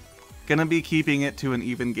 Gonna be keeping it to an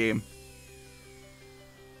even game.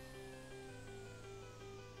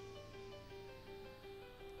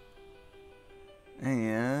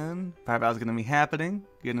 And power battle's gonna be happening.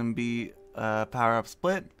 Gonna be a power up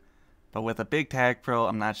split, but with a big tag pro,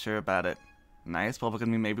 I'm not sure about it. Nice. Bubble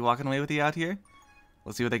gonna be maybe walking away with the out here.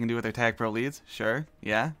 Let's see what they can do with their tag pro leads. Sure.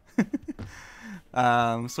 Yeah.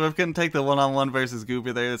 Swerve couldn't take the one-on-one versus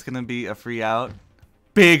Goober there. It's gonna be a free out.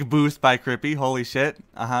 Big boost by Crippy. Holy shit.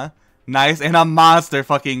 Nice, and a monster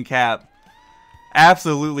fucking cap.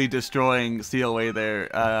 Absolutely destroying COA there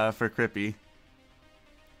for Crippy.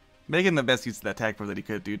 Making the best use of that tag pro that he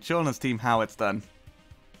could, dude. Showing his team how it's done.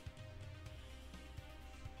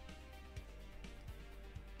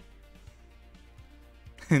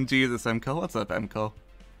 And Jesus, MCO. What's up, MCO?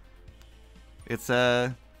 It's,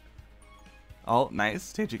 oh,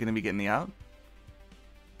 nice. Tachi gonna be getting the out.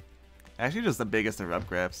 Actually, just the biggest of rub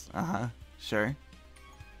grabs. Sure.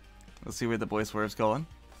 Let's see where the boy swerve's going.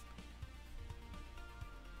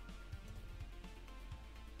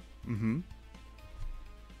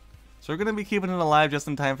 So we're going to be keeping it alive just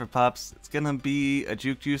in time for Pups. It's going to be a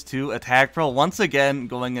Juke Juice 2 Attack Pro. Once again,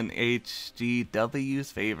 going in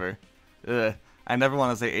HGW's favor. Ugh. I never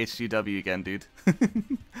want to say HGW again, dude.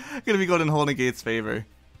 Going to be going in Holdin Gate's favor.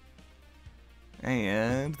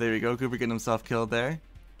 And there we go. Cooper getting himself killed there.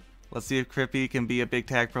 Let's see if Crippy can be a big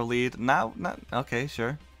Tag Pro lead. No, not. Okay,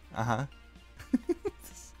 sure.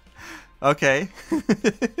 Okay.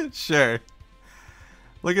 Sure.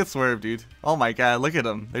 Look at Swerve, dude. Oh my god, look at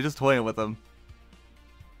him. They're just toying with him.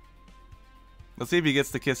 Let's see if he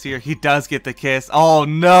gets the kiss here. He does get the kiss. Oh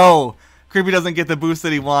no! Creepy doesn't get the boost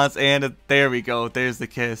that he wants, and there we go. There's the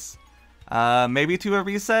kiss. Maybe to a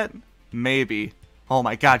reset? Maybe. Oh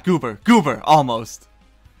my god, Goober! Goober! Almost.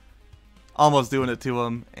 Almost doing it to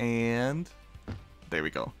him, and there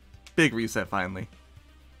we go. Big reset finally.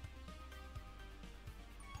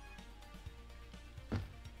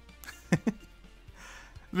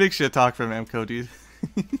 Big shit talk from Amco, dude.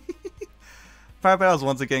 Fire Battle's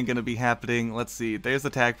once again going to be happening. Let's see. There's the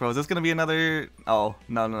Tag Pro. Is this going to be another... Oh,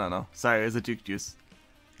 no. Sorry, it's a Juke Juice.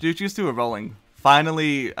 Juke Juice 2 are rolling.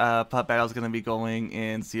 Finally, Pup Battle's going to be going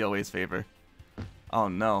in COA's favor. Oh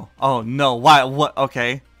no. Oh no. Why? What?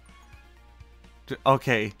 Okay.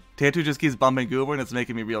 Okay. Tattoo just keeps bumping Goober and it's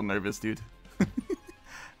making me real nervous, dude.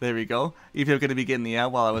 There we go. Even gonna be getting the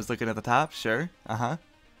out while I was looking at the top. Sure.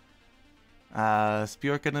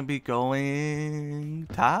 Spear gonna be going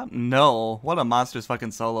top? No. What a monstrous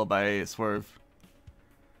fucking solo by Swerve.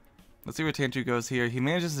 Let's see where Tantru goes here. He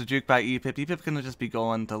manages to juke by E-Pip. E-Pip gonna just be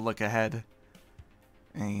going to look ahead.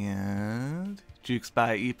 And jukes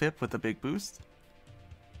by E-Pip with a big boost.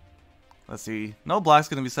 Let's see. No block's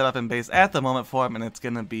gonna be set up in base at the moment for him, and it's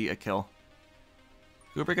gonna be a kill.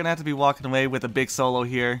 Goober gonna have to be walking away with a big solo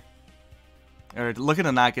here. Or looking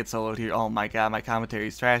to not get soloed here. Oh my god, my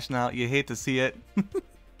commentary's trash now. You hate to see it.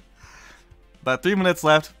 But 3 minutes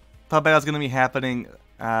left. Pub battle's gonna be happening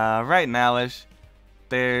right now-ish.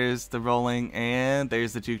 There's the rolling, and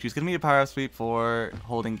there's the juke. It's gonna be a power sweep for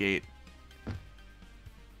Holdin gate.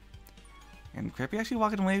 And Crippy actually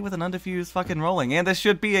walking away with an undefused fucking rolling. And this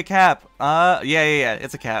should be a cap. Yeah.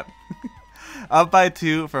 It's a cap. Up by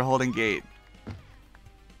 2 for Holdin gate.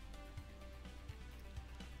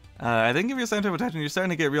 I think if you're Centra protection, you're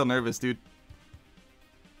starting to get real nervous, dude.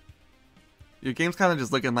 Your game's kind of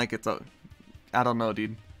just looking like it's... I don't know,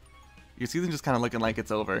 dude. Your season's just kind of looking like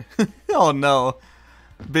it's over. Oh no.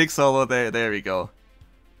 Big solo there. There we go.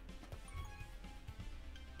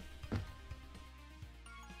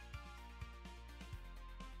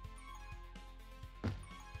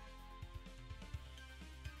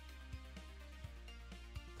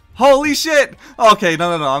 Holy shit! Okay,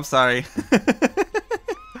 no, I'm sorry.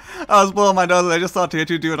 I was blowing my nose. I just saw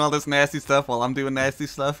Tantru doing all this nasty stuff while I'm doing nasty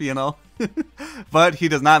stuff, you know? But he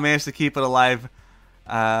does not manage to keep it alive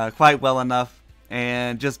quite well enough,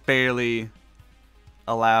 and just barely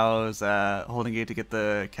allows Holdin gate to get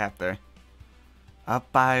the cap there.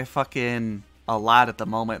 Up by fucking a lot at the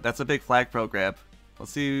moment. That's a big flag pro grab.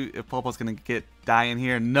 Let's see if Popo's gonna get dying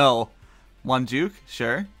here. No. One juke?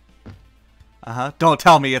 Sure. Don't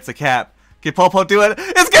tell me it's a cap. Can Popo do it?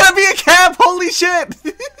 It's gonna be a cap! Holy shit!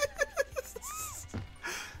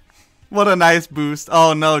 What a nice boost.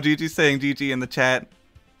 Oh no, GG's saying GG in the chat.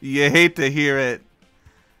 You hate to hear it.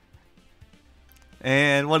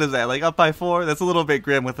 And what is that? Like up by 4? That's a little bit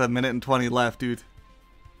grim with 1 minute and 20 left, dude.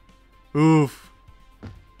 Oof.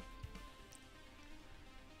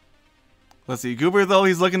 Let's see. Goober, though,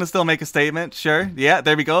 he's looking to still make a statement. Sure. Yeah,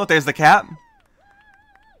 there we go. There's the cap.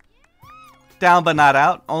 Down but not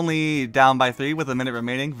out. Only down by 3 with 1 minute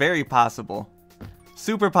remaining. Very possible.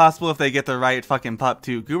 Super possible if they get the right fucking pup,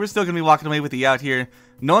 too. Goober's still going to be walking away with the out here.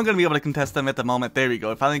 No one's going to be able to contest them at the moment. There we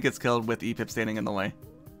go. It finally gets killed with E-Pip standing in the way.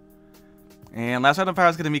 And last round of power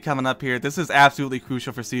is going to be coming up here. This is absolutely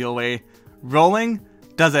crucial for COA. Rolling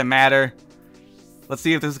doesn't matter. Let's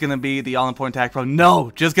see if this is going to be the all-important tag pro.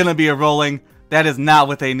 No, just going to be a rolling. That is not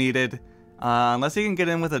what they needed. Unless he can get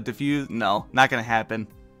in with a diffuse. No, not going to happen.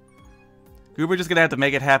 Goober just going to have to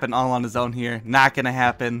make it happen all on his own here. Not going to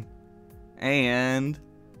happen. And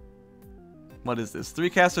what is this? 3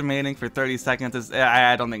 casts remaining for 30 seconds.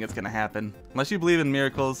 I don't think it's going to happen. Unless you believe in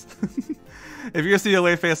miracles. If you're a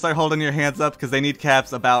COA fan, start holding your hands up because they need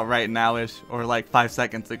caps about right now-ish. Or like 5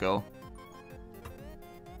 seconds ago.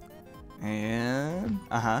 And...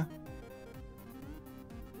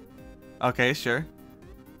 Okay, sure.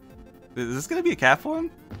 Is this going to be a cap for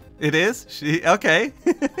him? It is? Okay.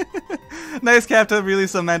 Nice cap to really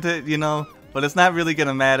cement it, you know. But it's not really going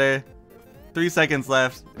to matter. 3 seconds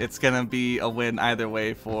left. It's going to be a win either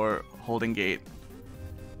way for Holdin gate.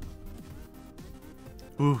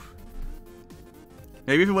 Ooh.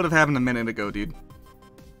 Maybe if it would have happened a minute ago, dude.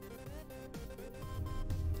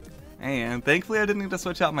 And thankfully I didn't need to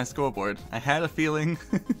switch out my scoreboard. I had a feeling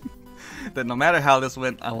that no matter how this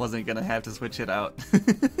went, I wasn't going to have to switch it out.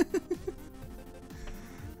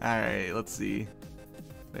 Alright, let's see.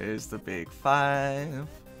 There's the big 5.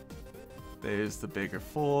 There's the bigger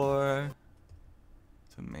 4.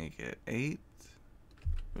 To make it 8.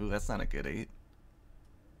 Ooh, that's not a good 8.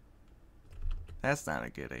 That's not a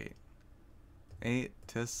good 8. 8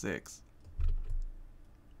 to 6.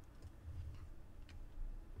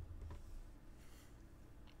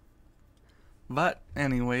 But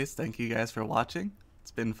anyways, thank you guys for watching.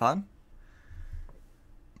 It's been fun.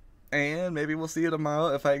 And maybe we'll see you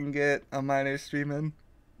tomorrow if I can get a minor stream in.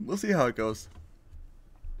 We'll see how it goes.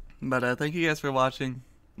 But thank you guys for watching.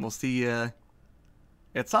 We'll see you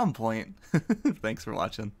at some point. Thanks for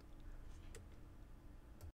watching.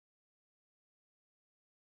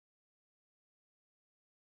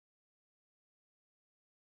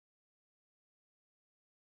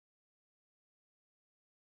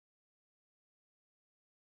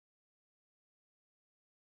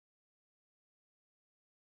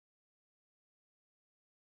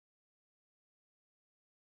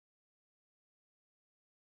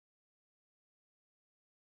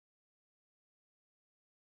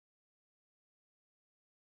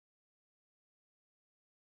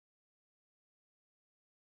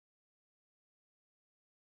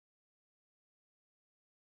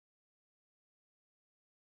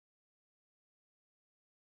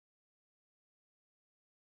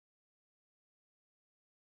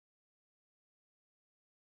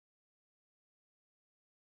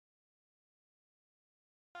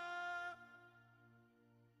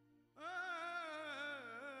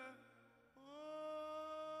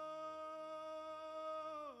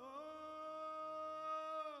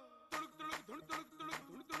 துணு துணுக்கு